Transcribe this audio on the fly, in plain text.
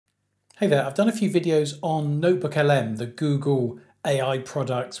Hey there, I've done a few videos on Notebook LM, the Google AI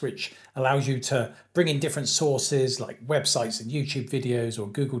product, which allows you to bring in different sources like websites and YouTube videos or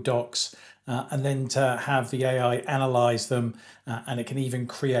Google Docs, and then to have the AI analyze them. And it can even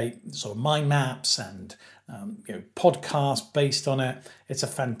create sort of mind maps and podcasts based on it. It's a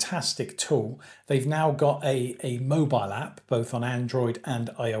fantastic tool. They've now got a mobile app, both on Android and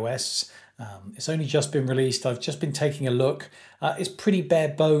iOS. It's only just been released. I've just been taking a look. It's pretty bare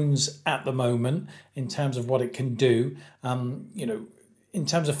bones at the moment in terms of what it can do. In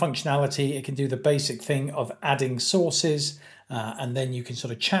terms of functionality, it can do the basic thing of adding sources, and then you can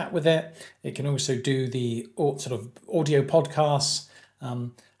sort of chat with it. It can also do the sort of audio podcasts.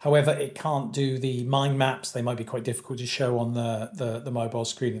 However, it can't do the mind maps. They might be quite difficult to show on the mobile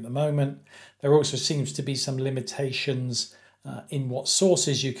screen at the moment. There also seems to be some limitations in what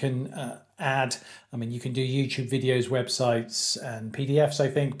sources you can add. I mean, you can do YouTube videos, websites, and PDFs, I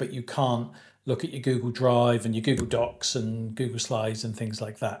think, but you can't look at your Google Drive and your Google Docs and Google Slides and things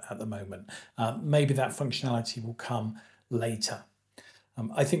like that at the moment. Maybe that functionality will come later.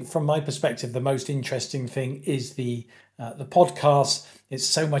 I think from my perspective, the most interesting thing is the podcast. It's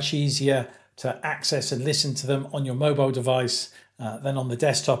so much easier to access and listen to them on your mobile device than on the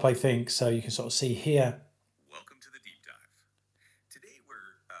desktop, I think. So you can sort of see here. Welcome to the Deep Dive. Today we're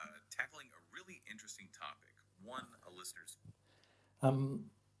tackling a really interesting topic, one a listener's.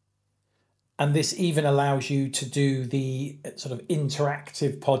 And this even allows you to do the sort of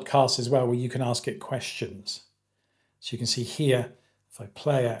interactive podcast as well, where you can ask it questions. So you can see here, if I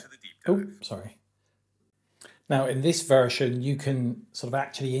play it. Oh, sorry. Now, in this version, you can sort of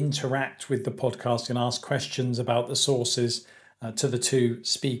actually interact with the podcast and ask questions about the sources to the two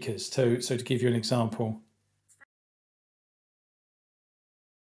speakers. So to give you an example.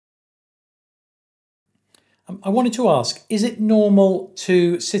 I wanted to ask, is it normal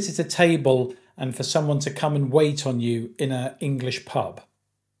to sit at a table and for someone to come and wait on you in an English pub?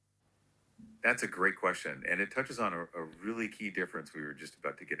 That's a great question, and it touches on a really key difference we were just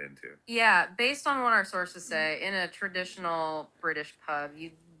about to get into. Yeah, based on what our sources say, in a traditional British pub,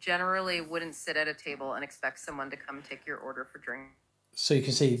 you generally wouldn't sit at a table and expect someone to come take your order for drink. So you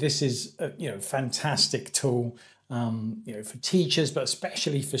can see this is a fantastic tool for teachers, but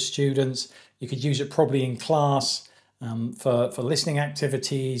especially for students. You could use it probably in class for listening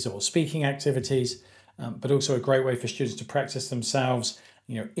activities or speaking activities, but also a great way for students to practice themselves,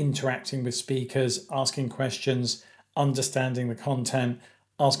 interacting with speakers, asking questions, understanding the content,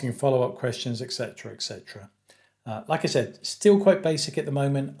 asking follow-up questions, etc., etc. Like I said, still quite basic at the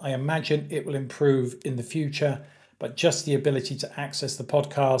moment. I imagine it will improve in the future, but just the ability to access the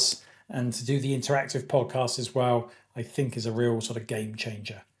podcasts and to do the interactive podcast as well, I think is a real sort of game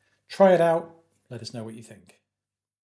changer. Try it out. Let us know what you think.